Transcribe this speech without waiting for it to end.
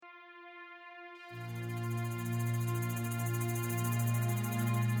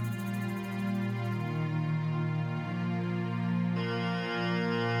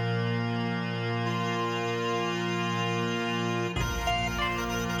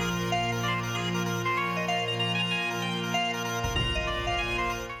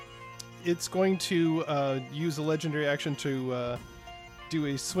it's going to use a legendary action to do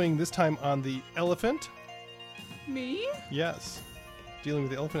a swing, this time on the elephant. Me? Yes. Dealing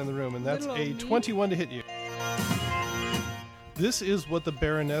with the elephant in the room, and that's Little a me? 21 to hit you. This is what the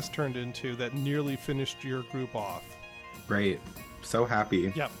Baroness turned into that nearly finished your group off. Great. So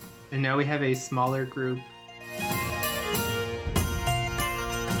happy. Yep. And now we have a smaller group.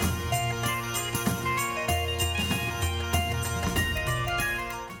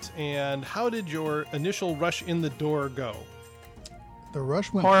 And how did your initial rush in the door go? The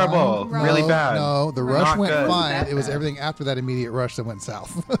rush went Horrible. fine. Really bad. No, the rush Not went good. fine. That It was bad. everything after that immediate rush that went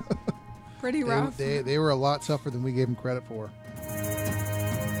south. Pretty rough. they were a lot tougher than we gave them credit for.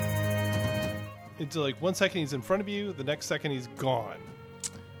 It's like 1 second he's in front of you, the next second he's gone.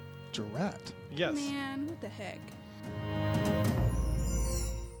 Jurat. Yes. Man, what the heck?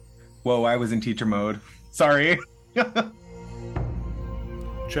 Whoa, I was in teacher mode. Sorry.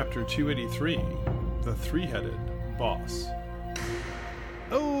 Chapter 283, The Three-Headed Boss.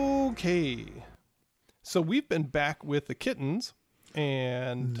 Okay. So we've been back with the kittens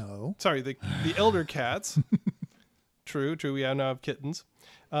and... No. Sorry, the elder cats. True, we now have kittens.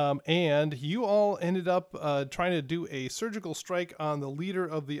 And you all ended up trying to do a surgical strike on the leader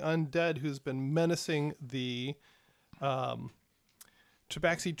of the undead who's been menacing the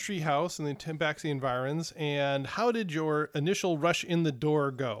Tabaxi treehouse and the Tabaxi environs. And how did your initial rush in the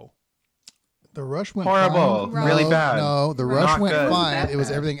door go? The rush went Horrible. fine. Really No, bad. No, the rush Not went good. fine. That It was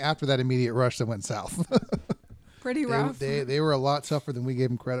bad. everything after that immediate rush that went south. Pretty rough. they were a lot tougher than we gave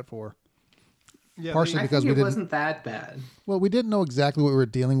them credit for. Yeah, Partially I because think we it didn't. wasn't that bad. Well, we didn't know exactly what we were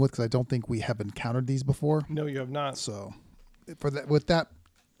dealing with because I don't think we have encountered these before. No, you have not. So, with that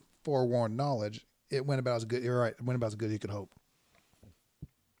forewarned knowledge, it went about as good. You're right. It went about as good as you could hope.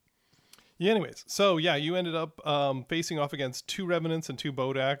 Yeah, anyways, so yeah, you ended up facing off against 2 revenants and 2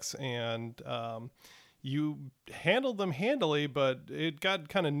 bodaks, and you handled them handily, but it got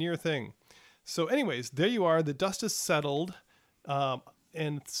kind of near thing. So anyways, there you are. The dust is settled,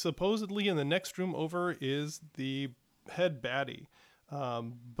 and supposedly in the next room over is the head baddie.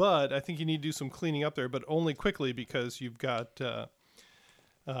 But I think you need to do some cleaning up there, but only quickly because you've got...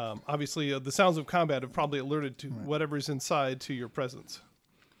 obviously, the sounds of combat have probably alerted to whatever's inside to your presence.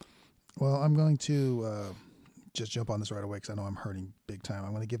 Well, I'm going to just jump on this right away because I know I'm hurting big time.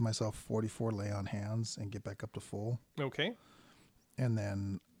 I'm going to give myself 44 lay on hands and get back up to full. Okay. And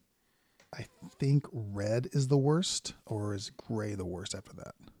then I think red is the worst, or is gray the worst after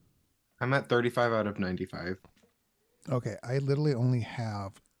that? I'm at 35 out of 95. Okay, I literally only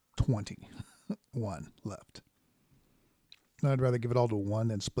have 21 left. And I'd rather give it all to 1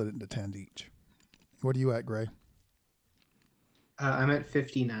 than split it into 10 each. What are you at, Gray? I'm at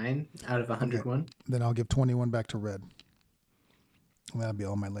 59 out of 101. Then I'll give 21 back to red. And that'll be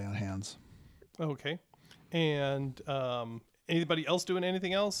all my lay on hands. Okay. And anybody else doing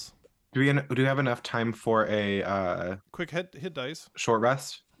anything else? Do we have enough time for a Quick hit dice. short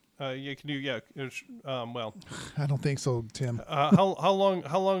rest? You can do well. I don't think so, Tim. How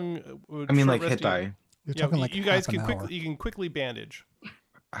long? Would I mean, short like rest hit be? die. You're Yeah, talking like you guys half can an hour. you can quickly bandage.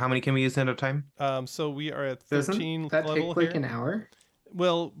 How many can we use at a time? So we are at Doesn't 13 that level take like here. an hour?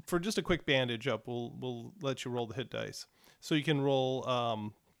 Well, for just a quick bandage up, we'll let you roll the hit dice. So you can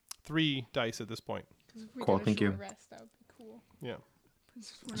roll 3 dice at this point. 'Cause if we Cool, did a thank you. short Rest, that would be cool. Yeah.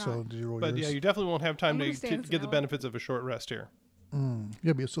 'Cause we're So not- did you roll But yours? yeah, you definitely won't have time I'm to gonna stay as get an the benefits of a short rest here.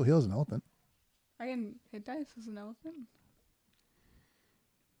 Yeah, but you still heal as an elephant. I can hit dice as an elephant.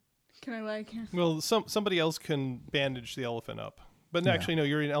 Can I like? Well, somebody else can bandage the elephant up. But Yeah. actually, no,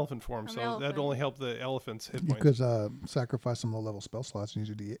 you're in elephant form, I'm so an elephant. that'd only help the elephant's hit You points. could sacrifice some low-level spell slots and use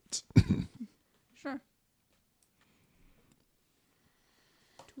your d8s. Sure.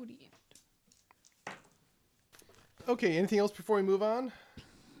 2d8. Okay, anything else before we move on?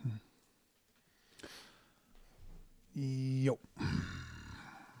 Yo.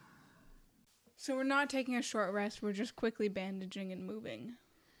 So we're not taking a short rest. We're just quickly bandaging and moving.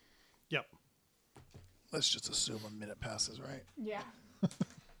 Yep. Let's just assume a minute passes, right? Yeah.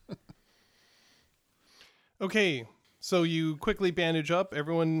 Okay, so you quickly bandage up.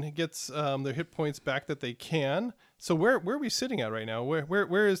 Everyone gets their hit points back that they can. So where are we sitting at right now?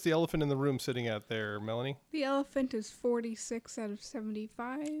 Where is the elephant in the room sitting at there, Melanie? The elephant is 46 out of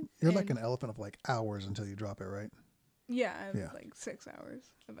 75. You're like and- an elephant of like hours until you drop it, right? Yeah, I have Yeah. like 6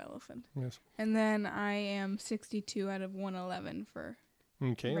 hours of elephant. Yes. And then I am 62 out of 111 for...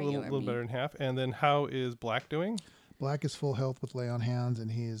 Okay, a Regular little me. better than half. And then how is Black doing? Black is full health with lay on hands,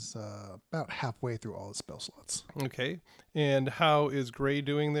 and he's about halfway through all his spell slots. Okay. And how is Gray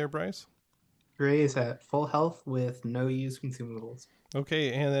doing there, Bryce? Gray is at full health with no use consumables.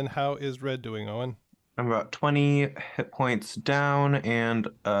 Okay, and then how is Red doing, Owen? I'm about 20 hit points down and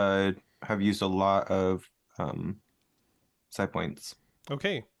have used a lot of side points.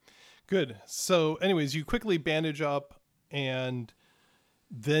 Okay, good. So, anyways, you quickly bandage up, and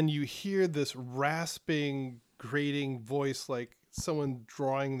then you hear this rasping, grating voice like someone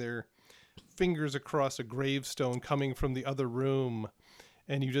drawing their fingers across a gravestone coming from the other room.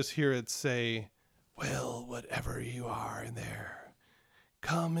 And you just hear it say, "Well, whatever you are in there,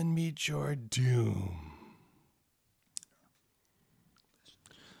 come and meet your doom."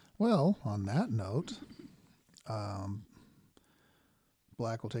 Well, on that note,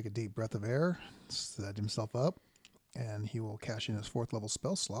 Black will take a deep breath of air, set himself up, and he will cash in his 4th level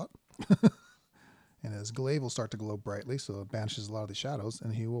spell slot. And his glaive will start to glow brightly, so it banishes a lot of the shadows,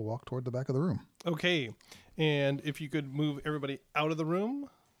 and he will walk toward the back of the room. Okay, and if you could move everybody out of the room.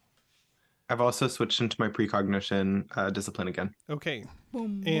 I've also switched into my precognition discipline again. Okay,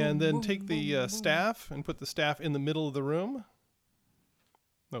 Boom, and boom, then boom, take the boom, boom. staff and put the staff in the middle of the room.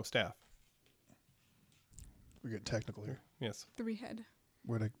 No, staff. We're getting technical here. Yes. 3-head.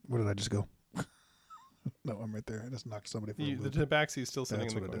 Where did I just go? No, I'm right there. I just knocked somebody for a The loop. tabaxi is still sitting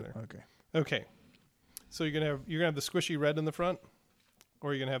That's in the what I corner did. there. Okay. Okay. So you're gonna have the squishy red in the front,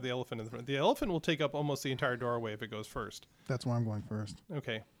 or you're gonna have the elephant in the front. The elephant will take up almost the entire doorway if it goes first. That's why I'm going first.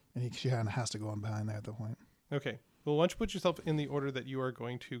 Okay. And she kind of has to go on behind there at the point. Okay. Well, why don't you put yourself in the order that you are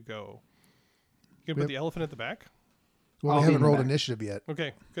going to go? You can put Yep. the elephant at the back. Well, I'll we be in haven't the rolled back. initiative yet.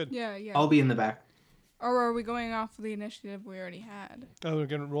 Okay. Good. Yeah, yeah. I'll be in the back. Or are we going off the initiative we already had? Oh, we're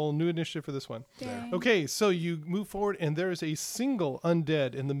gonna roll a new initiative for this one. Dang. Okay, so you move forward, and there is a single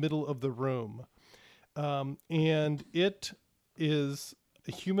undead in the middle of the room. And it is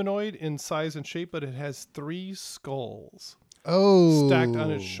a humanoid in size and shape, but it has 3 skulls Oh. stacked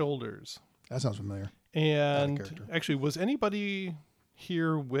on its shoulders. That sounds familiar. And character. actually, was anybody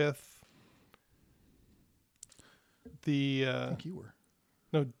here with the... I think you were.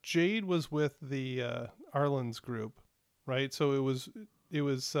 no, Jade was with the Arlen's group, right? So it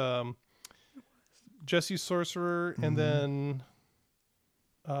was Jesse Sorcerer, and then...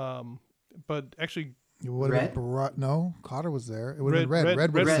 but actually... It would have Red? been no, Cotter was there. It would have Red- been Red.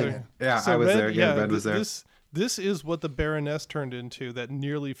 Red- Red was Red- there. Yeah, So I was there. Yeah, Red was there. This is what the Baroness turned into that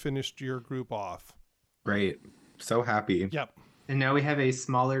nearly finished your group off. Great. So happy. Yep. And now we have a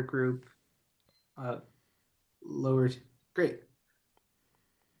smaller group. Lowered. Great.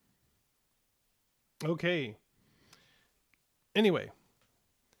 Okay. Anyway,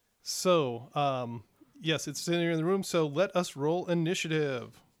 so yes, it's sitting here in the room. So let us roll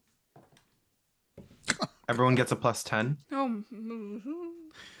initiative. Everyone gets a plus 10. Oh,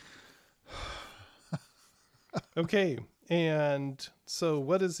 Okay, and so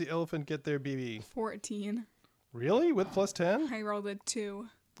what does the elephant get there, BB? 14. Really, with plus 10? I rolled a 2.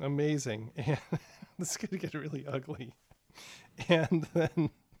 Amazing. And this is gonna get really ugly. And then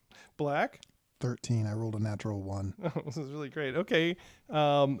Black. 13. I rolled a natural 1. Oh, this is really great. Okay.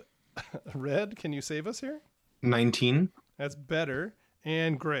 Red, can you save us here? 19. That's better.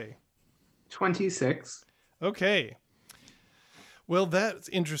 And Gray. 26. Okay. Well, that's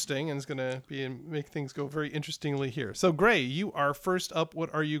interesting, and it's going to make things go very interestingly here. So, Gray, you are first up.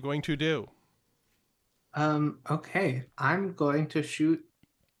 What are you going to do? Okay. I'm going to shoot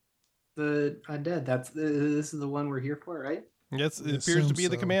the undead. This is the one we're here for, right? Yes, it I appears to assume be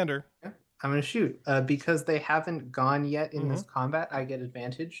the so. commander. Yeah. I'm going to shoot. Because they haven't gone yet in this combat, I get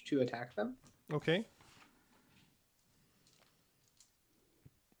advantage to attack them. Okay.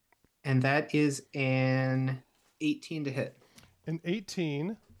 And that is an 18 to hit. An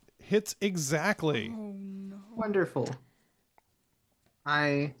 18 hits exactly. Oh, no. Wonderful.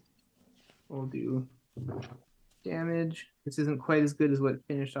 I will do damage. This isn't quite as good as what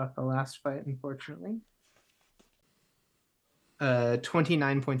finished off the last fight, unfortunately.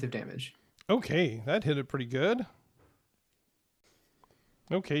 29 points of damage. Okay, that hit it pretty good.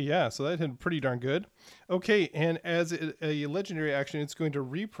 Okay, yeah, so that hit pretty darn good. Okay, and as a legendary action, it's going to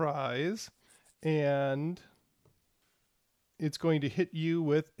reprise, and it's going to hit you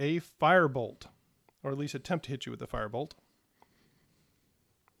with a firebolt, or at least attempt to hit you with a firebolt.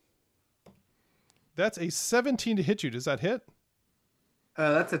 That's a 17 to hit you. Does that hit?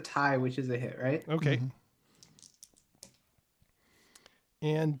 That's a tie, which is a hit, right? Okay.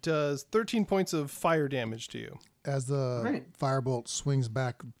 And does 13 points of fire damage to you. As the Right. firebolt swings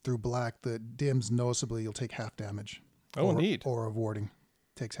back through Black, that dims noticeably. You'll take half damage. Oh, neat. Or of warding.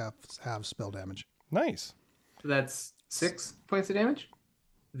 Takes half spell damage. Nice. So that's 6 points of damage.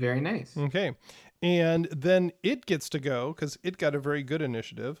 Very nice. Okay. And then it gets to go because it got a very good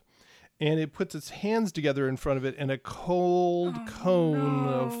initiative. and it puts its hands together in front of it, and a cold cone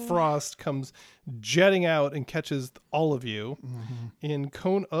of frost comes jetting out and catches all of you in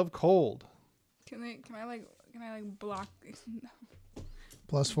Cone of Cold. Can I like block?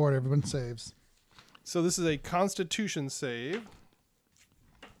 +4 to everyone saves. So this is a Constitution save.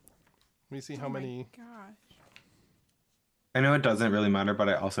 Let me see how many. Gosh. I know it doesn't really matter, but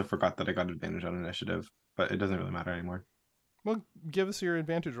I also forgot that I got advantage on initiative. But it doesn't really matter anymore. Well, give us your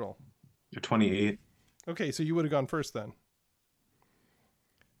advantage roll. You're 28. Okay, so you would have gone first then.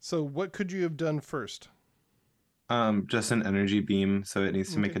 So what could you have done first? Just an energy beam, so it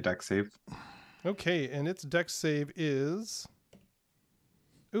needs to make a dex save. Okay, and its dex save is...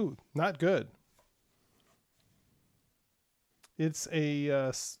 Ooh, not good. It's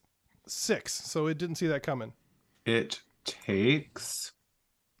a 6, so it didn't see that coming. It takes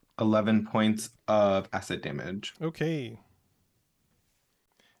 11 points of acid damage. Okay.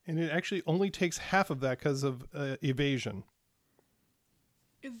 And it actually only takes half of that because of evasion.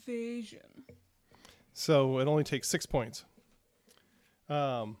 Evasion. So it only takes 6 points.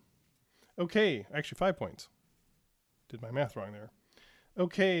 Okay, actually 5 points. Did my math wrong there.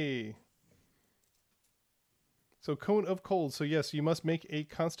 Okay. So Cone of Cold. So yes, you must make a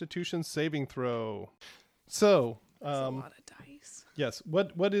Constitution saving throw. So That's a lot of dice. yes,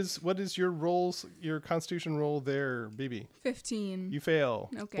 what is your rolls? Your Constitution roll there, BB? 15. You fail.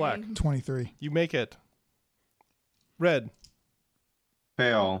 Okay. Black. 23. You make it. Red.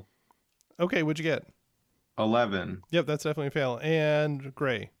 Fail. Okay, what'd you get? 11. Yep, that's definitely a fail. And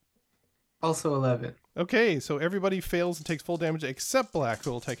gray. Also 11. Okay, so everybody fails and takes full damage except Black,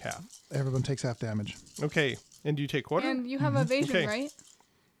 who will take half. Everyone takes half damage. Okay, and do you take quarter? And you have evasion, Okay. right,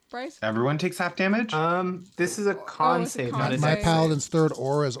 Bryce? Everyone takes half damage? This is a con it's a save, con not a save. My dex paladin's third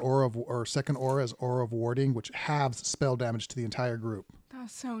aura is second aura is aura of warding, which halves spell damage to the entire group.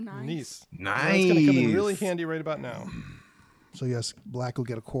 That's so nice. Nice. Nice. That's going to come in really handy right about now. So yes, Black will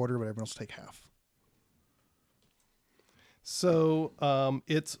get a quarter, but everyone else will take half. So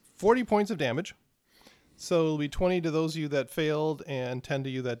it's 40 points of damage. So it'll be 20 to those of you that failed and 10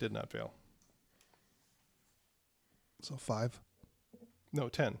 to you that did not fail. So 5. No,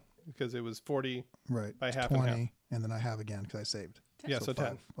 10, because it was 40 Right. by half 20, and half. then I have again because I saved. Yeah, so 10.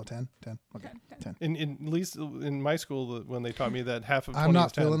 5. Oh, 10? 10. Okay. 10. At least in my school, when they taught me that half of 20 I'm not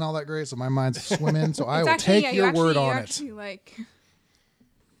is 10. feeling all that great, so my mind's swimming. So I It's will actually, take yeah, your word you on it. actually, like,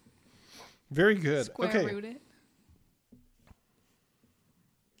 Very good. square Okay. root it.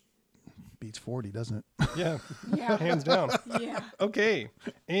 Beats 40, doesn't it? Yeah, Yeah. hands down. Yeah. Okay.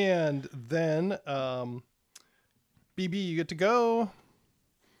 And then BB, you get to go.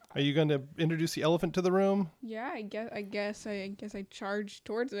 Are you going to introduce the elephant to the room? Yeah, I guess I charge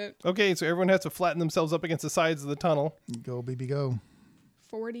towards it. Okay, so everyone has to flatten themselves up against the sides of the tunnel. Go, BB, go.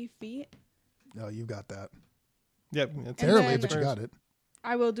 40 feet. Oh, you got that. Yep. It's Barely, then- but you got it.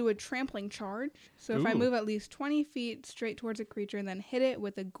 I will do a trampling charge. So if I Ooh. move at least 20 feet straight towards a creature and then hit it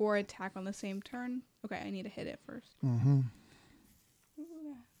with a gore attack on the same turn. Okay, I need to hit it first. Mm-hmm.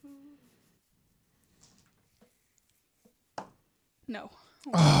 No.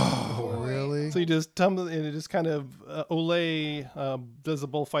 Oh, boy. really? So you just tumble, and it just kind of Olay does the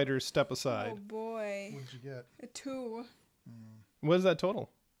bullfighter step aside. Oh boy. What did you get? A 2. What is that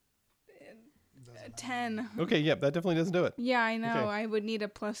total? A 10. Okay, yep, that definitely doesn't do it. Yeah, I know. Okay. I would need a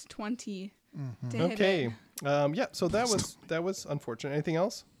plus 20 to hit Okay, it. yeah. So that was unfortunate. Anything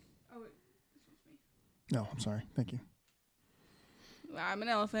else? No, I'm sorry. Thank you. I'm an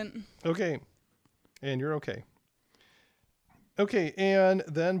elephant. Okay, and you're okay. Okay, and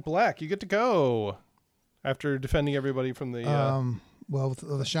then Black, you get to go after defending everybody from the. Well, with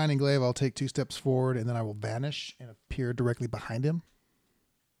the Shining Glaive, I'll take 2 steps forward, and then I will vanish and appear directly behind him,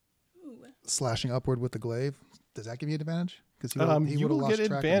 Ooh. slashing upward with the glaive. Does that give you an advantage? Because you will get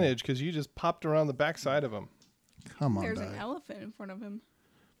advantage because you just popped around the backside of him. Come on, There's die. an elephant in front of him.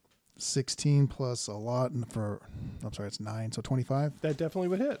 16 plus a lot I'm sorry, it's 9, so 25. That definitely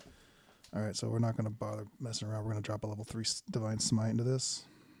would hit. All right, so we're not going to bother messing around. We're going to drop a level 3 Divine Smite into this.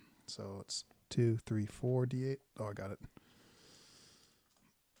 So it's 2, 3, 4 D8. Oh, I got it.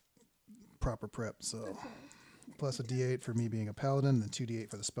 Proper prep. So plus a D8 for me being a paladin, and then 2 D8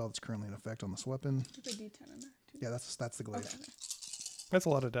 for the spell that's currently in effect on this weapon. There's a D10 in there. Too. Yeah, that's the glaive. Okay. That's a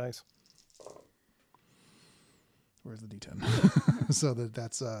lot of dice. Where's the D10? So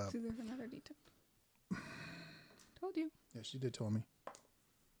that's See, there's another D10. Told you. yeah, she did tell me.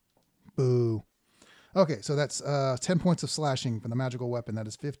 Boo. Okay, so that's 10 points of slashing from the magical weapon. That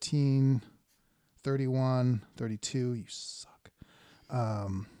is 15, 31, 32. You suck.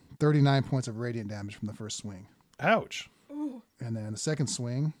 39 points of radiant damage from the first swing. Ouch. Ooh. And then the second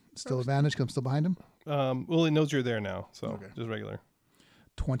swing Still advantage because I'm still behind him. Well, it knows you're there now, so Okay. just regular.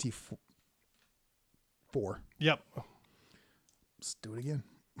 24. Yep. Let's do it again.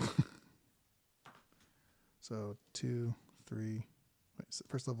 So 2, 3.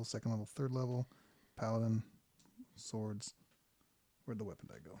 First level, second level, third level. Paladin, swords. Where'd the weapon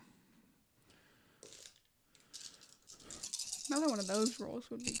die go? Another one of those rolls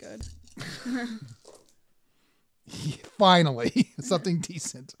would be good. Finally, something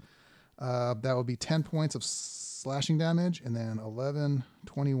decent. That would be 10 points of slashing damage, and then 11,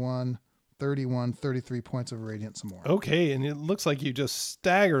 21, 31, 33 points of radiant some more. Okay, and it looks like you just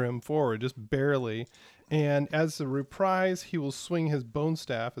stagger him forward, just barely. And as a reprise, he will swing his bone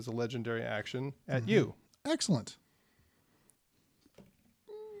staff as a legendary action at you. Excellent.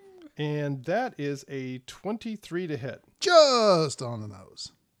 And that is a 23 to hit. Just on the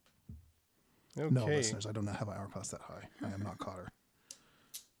nose. Okay. No, listeners, I do not have an hourglass that high. I am not Cotter.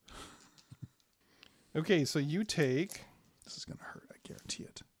 Okay, so you take This is going to hurt. I guarantee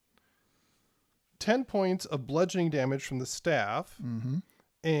it. 10 points of bludgeoning damage from the staff Mm-hmm.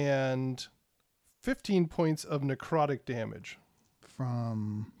 and 15 points of necrotic damage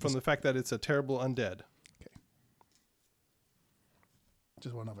From the fact that it's a terrible undead.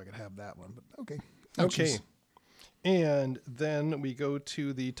 just want to know if I could have that one, but okay. Okay. And then we go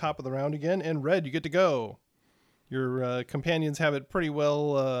to the top of the round again, and Red, you get to go. Your companions have it pretty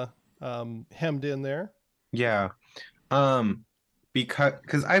well hemmed in there. Yeah.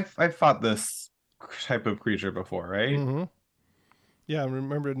 Because I've fought this type of creature before, right? Mm-hmm. Yeah,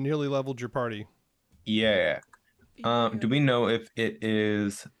 remember, it nearly leveled your party. Yeah. Do we know if it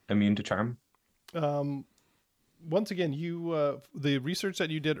is immune to charm? Once again, you the research that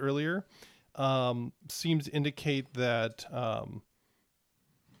you did earlier seems to indicate that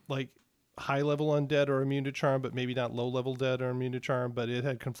like high level undead are immune to charm, but maybe not low level dead are immune to charm. But it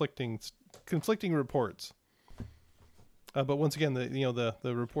had conflicting reports. But once again,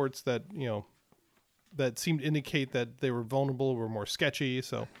 the reports that that seemed to indicate that they were vulnerable were more sketchy.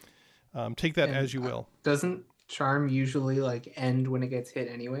 So take that And, as you will. Doesn't charm usually like end when it gets hit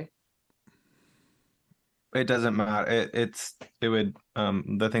anyway? It doesn't matter. It would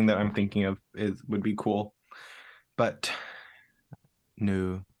the thing that I'm thinking of would be cool, but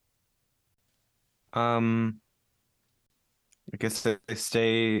no. I guess I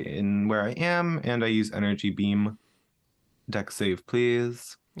stay in where I am and I use energy beam. Deck save,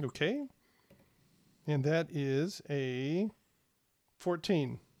 please. Okay. And that is a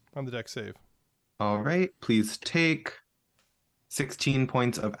 14 on the deck save. All right, please take 16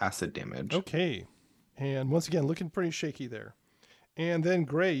 points of acid damage. Okay. And once again, looking pretty shaky there. And then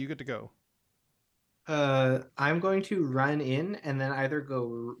Gray, you get to go. I'm going to run in and then either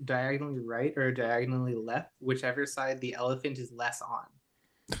go diagonally right or diagonally left, whichever side the elephant is less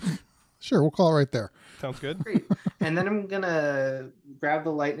on. Sure, we'll call it right there. Sounds good. Great. And then I'm gonna grab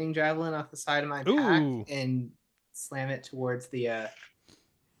the lightning javelin off the side of my pack Ooh. and slam it towards the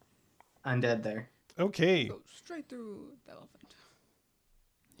undead there. Okay. Go straight through the elephant.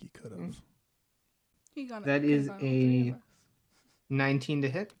 He could have. He got That is a 19 to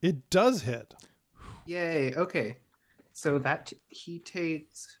hit. It does hit. Yay. Okay. So that they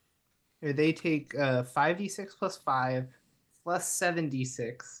take 5d6 plus 5 plus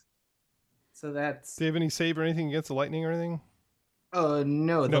 7d6. So that's Do you have any save or anything against the lightning or anything?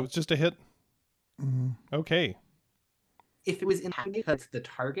 no. No, it's just a hit. Mm-hmm. Okay. If it was in because the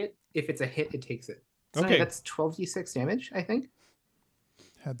target, if it's a hit, it takes it. So Okay. that's 12d6 damage, I think.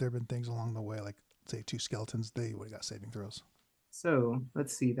 Had there been things along the way, like say 2 skeletons, they would have got saving throws. So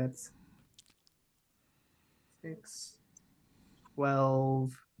let's see, that's 6,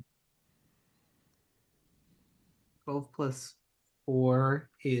 12. 12 plus 4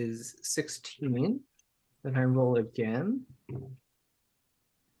 is 16. Then I roll again.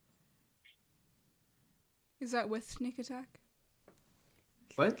 Is that with sneak attack?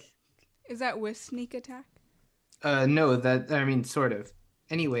 What? Is that with sneak attack? No, sort of.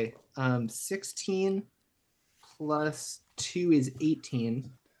 Anyway, 16 plus 2 is 18.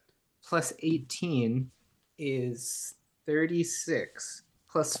 Plus 18 is 36.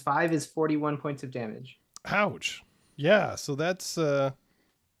 Plus 5 is 41 points of damage. Ouch. Yeah, so that's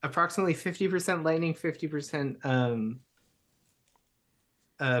Approximately 50% lightning, 50%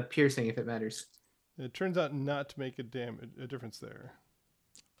 piercing, if it matters. it turns out not to make a difference there.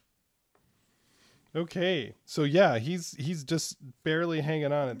 Okay. So yeah, he's just barely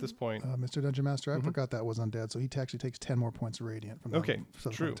hanging on at this point. Mr. Dungeon Master, I Mhm. forgot that was undead, so he actually takes 10 more points of radiant from the Okay,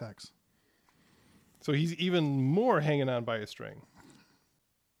 subsequent true. attacks. So he's even more hanging on by a string.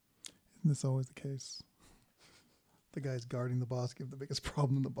 Isn't this always the case? The guys guarding the boss give the biggest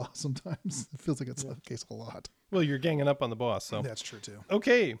problem than the boss sometimes. It feels like it's the case a lot. Well, you're ganging up on the boss, so. That's true too.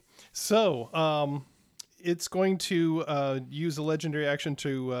 Okay, so it's going to use a legendary action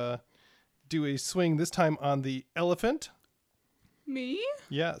to do a swing, this time on the elephant. Me?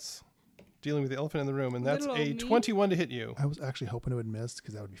 Yes. Dealing with the elephant in the room, and that's Little a old me? 21 to hit you. I was actually hoping it would miss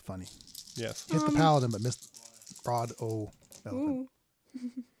because that would be funny. Yes. Hit the paladin, but missed broad O elephant.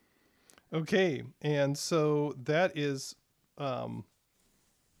 Ooh. Okay, and so that is, let's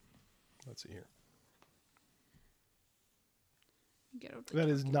see here. Get over That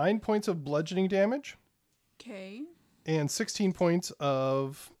is 9 points of bludgeoning damage Okay. and 16 points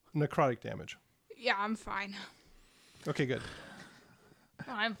of necrotic damage. Yeah, I'm fine. Okay, good.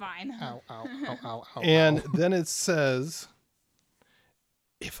 I'm fine. Ow, ow, ow, ow, ow. And then it says,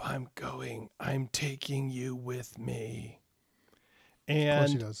 if I'm going, I'm taking you with me. she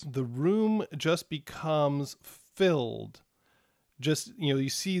And does. the room just becomes filled. Just, you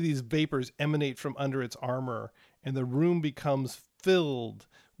see these vapors emanate from under its armor, and the room becomes filled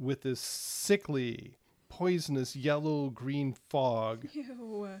with this sickly, poisonous yellow-green fog.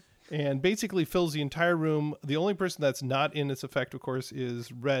 Ew. And basically fills the entire room. The only person that's not in its effect, of course,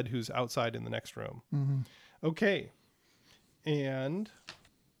 is Red, who's outside in the next room. Mm-hmm. Okay. And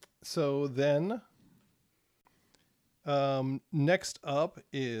so then next up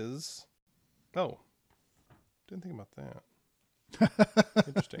is... Oh. Didn't think about that.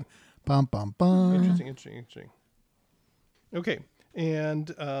 Interesting. Bum, bum, bum. Interesting. Okay. And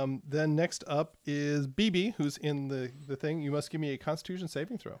then next up is BB, who's in the thing. You must give me a Constitution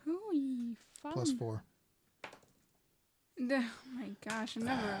saving throw. Ooh, fun. +4. Oh my gosh, I'm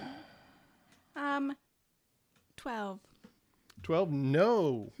never. 12. 12.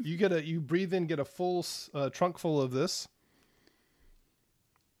 No, you breathe in, get a full trunk full of this,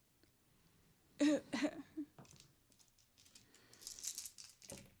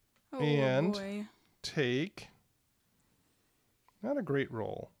 Oh And- boy. take not a great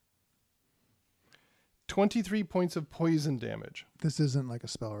roll. 23 points of poison damage. This isn't like a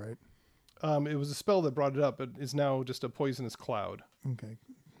spell, right? It was a spell that brought it up, but is now just a poisonous cloud. Okay.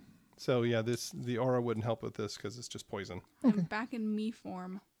 So yeah, the aura wouldn't help with this because it's just poison. I'm back in me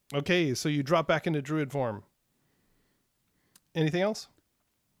form. Okay, so you drop back into druid form. Anything else?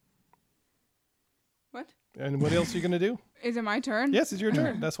 What? And what else are you gonna do? Is it my turn? Yes, it's your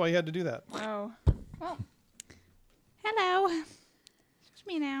turn. That's why you had to do that. Oh. Well. Hello. It's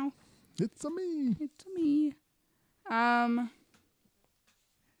me now. It's a me. It's me.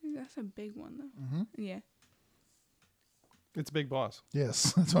 That's a big one though. Mm-hmm. Yeah. It's a big boss.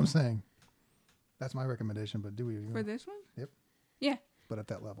 Yes, that's what I'm saying. That's my recommendation, but do we? For this one? Yep. Yeah. But at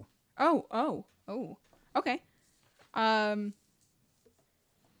that level. Oh. Okay. I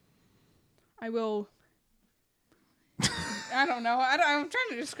will. I don't know. I'm trying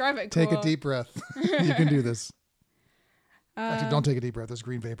to describe it. Take a cool. deep breath. You can do this. Actually, don't take a deep breath. There's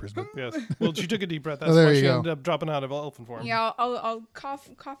green vapors. But Yes. Well, she took a deep breath. That's there why you she go. ended up dropping out of elfin form. Yeah, I'll cough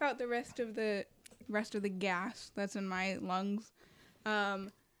out the rest of the gas that's in my lungs,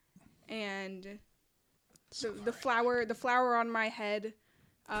 and the flower on my head,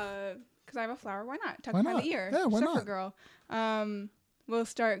 because I have a flower. Why not? Tuck Why behind not? the ear. Yeah, why Surfer not? girl. Will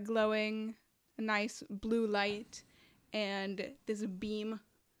start glowing a nice blue light, and this beam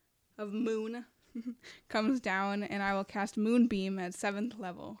of moon comes down, and I will cast Moonbeam at 7th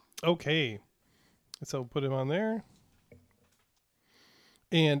level. Okay. So put him on there.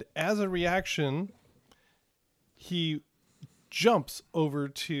 And as a reaction, he jumps over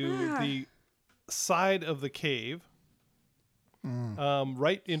to the side of the cave,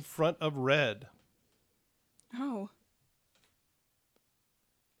 right in front of Red. Oh.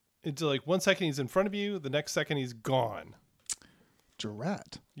 It's like 1 second he's in front of you, the next second he's gone.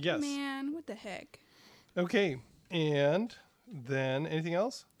 Drat. Yes. Man, what the heck? Okay. And then anything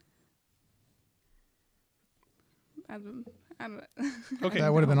else? I don't. Okay.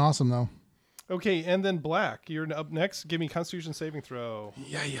 That would have been awesome, though. Okay, and then Black, you're up next. Give me Constitution saving throw.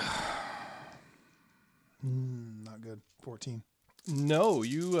 Yeah. Not good. 14. No,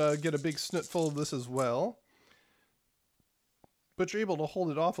 you get a big snootful of this as well. But you're able to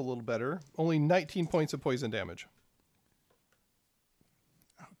hold it off a little better. Only 19 points of poison damage.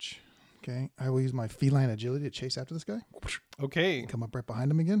 Ouch. Okay. I will use my feline agility to chase after this guy. Okay, Come up right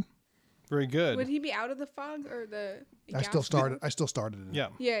behind him again. very good. Would he be out of the fog or the? I still started it. Yeah,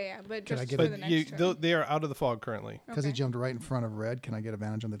 Yeah, but Can I just get for it? the but next turn. they are out of the fog currently. Because he Okay. jumped right in front of Red. Can I get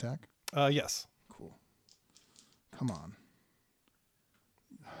advantage on the attack? Yes. Cool. Come on.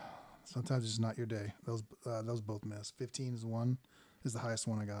 Sometimes it's not your day. Those both miss. 15 is one. is the highest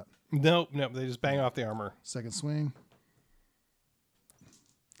one I got. Nope. They just bang off the armor. Second swing.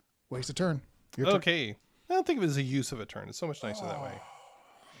 Waste a turn. Your turn. Okay. I don't think of it as a use of a turn. It's so much nicer that way.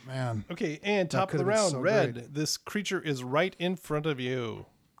 Man. Okay, and top of the could've been round, so Red. great. This creature is right in front of you.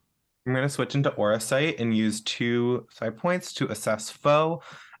 I'm going to switch into Aura Sight and use 2 side points to assess foe.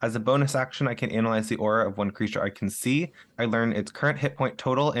 As a bonus action, I can analyze the aura of one creature I can see. I learn its current hit point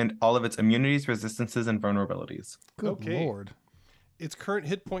total and all of its immunities, resistances, and vulnerabilities. Good Okay. Lord. Its current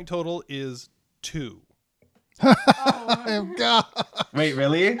hit point total is 2. Oh, God. Wait,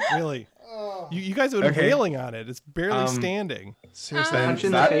 really? Really? You guys have been Okay. wailing on it. It's barely standing. Seriously. Punch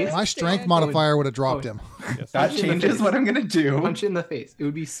in the that- face. My strength Stand. modifier would have dropped Oh. him. Yes. That Punch in the changes face. what I'm going to do. Punch it in the face. It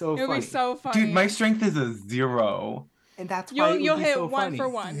would be so It would funny. be so funny. Dude, my strength is a 0. And that's why You'll it would be hit so one funny. for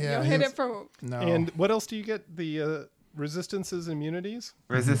one. Yeah, You'll he hit was- it for. No. And what else do you get? The resistances, immunities?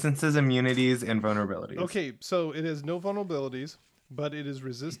 Resistances, immunities, and vulnerabilities. Okay, so it has no vulnerabilities, but it is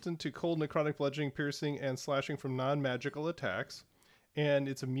resistant to cold, necrotic, bludgeoning, piercing, and slashing from non-magical attacks, and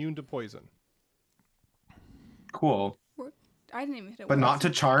it's immune to poison. Cool. I didn't even hit it. But once. not to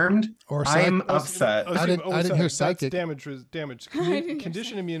charmed? Or I'm psych- upset. I didn't hear that's psychic. Damage. I didn't hear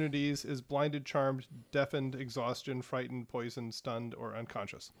Condition immunities is blinded, charmed, deafened, exhaustion, frightened, poisoned, stunned, or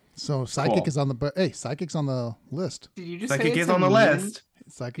unconscious. So psychic Cool. is on the hey, psychic's on the list. Did you just say Psychic it's is on the immune? list.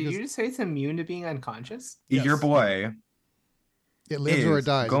 Psychic Did is, you just say it's immune to being unconscious? Yes. Your boy it lives or it is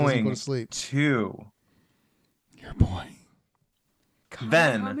dies. It doesn't going go to sleep. to Your boy.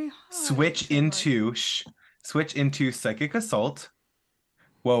 then switch into psychic assault.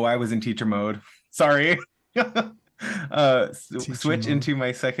 Whoa, I was in teacher mode. Sorry. Switch mode. into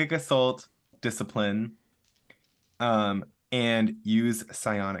my psychic assault discipline. And use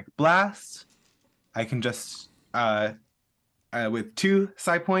psionic blast. I can just with 2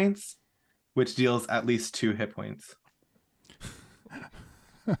 psi points, which deals at least 2 hit points.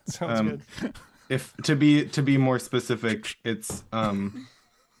 Sounds good. If to be more specific, it's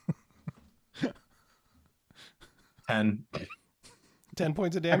 10. 10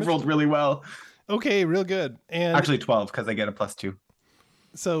 points of I damage. rolled really well. Okay, real good. And Actually 12 because I get a +2.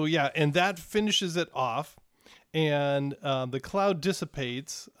 so yeah, and that finishes it off, and the cloud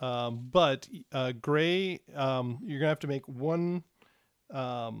dissipates. But Gray, you're gonna have to make one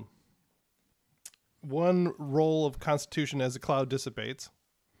roll of Constitution as the cloud dissipates.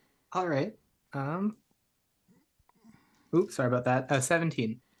 All right. Oops, sorry about that.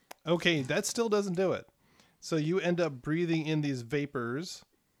 17. Okay, that still doesn't do it. So you end up breathing in these vapors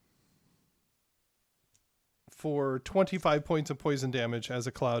for 25 points of poison damage as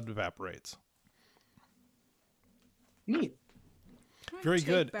a cloud evaporates. Neat. Very Take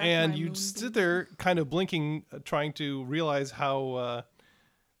good. back And my you moonbeam. sit there kind of blinking, trying to realize how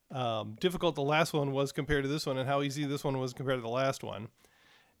difficult the last one was compared to this one and how easy this one was compared to the last one.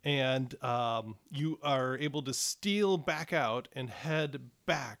 And you are able to steal back out and head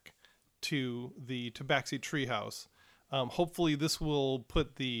back to the Tabaxi treehouse. Hopefully this will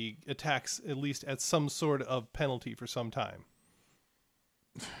put the attacks at least at some sort of penalty for some time.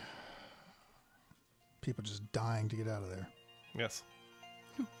 People just dying to get out of there. Yes.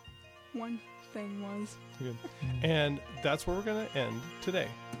 One thing was. Good. And that's where we're going to end today.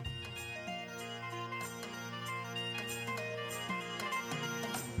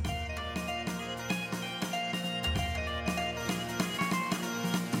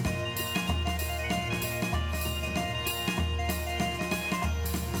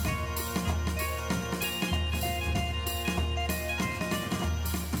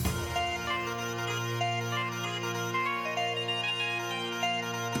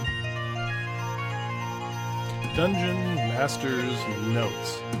 Dungeon Master's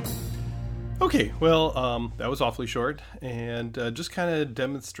Notes. Okay, well, that was awfully short and just kind of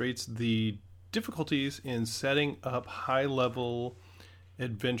demonstrates the difficulties in setting up high-level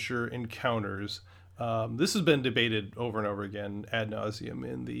adventure encounters. This has been debated over and over again ad nauseum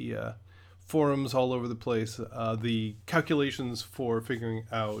in the forums all over the place. The calculations for figuring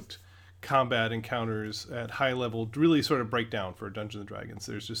out combat encounters at high level really sort of break down for Dungeons and Dragons.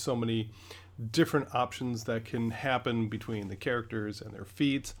 There's just so many different options that can happen between the characters and their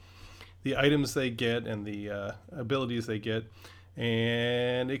feats, the items they get, and the abilities they get,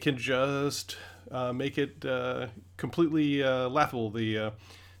 and it can just make it completely laughable. The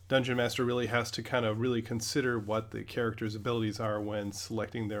Dungeon Master really has to kind of really consider what the character's abilities are when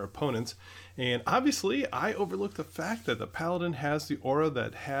selecting their opponents. And obviously, I overlooked the fact that the Paladin has the aura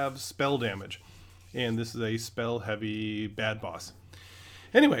that halves spell damage. And this is a spell-heavy bad boss.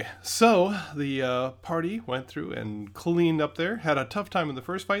 Anyway, so the party went through and cleaned up there. Had a tough time in the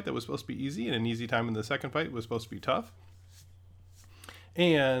first fight that was supposed to be easy, and an easy time in the second fight was supposed to be tough.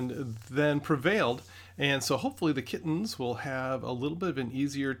 and then prevailed. And so hopefully the kittens will have a little bit of an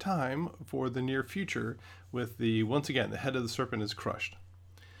easier time for the near future with once again, the head of the serpent is crushed.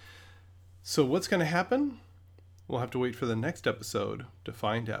 So what's going to happen? We'll have to wait for the next episode to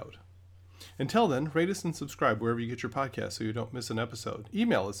find out. Until then, rate us and subscribe wherever you get your podcasts so you don't miss an episode.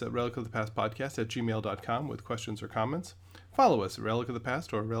 Email us at relicofthepastpodcast@gmail.com with questions or comments. Follow us at Relic of the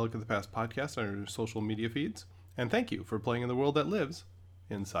Past or Relic of the Past Podcast on our social media feeds. And thank you for playing in the world that lives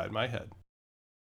inside my head.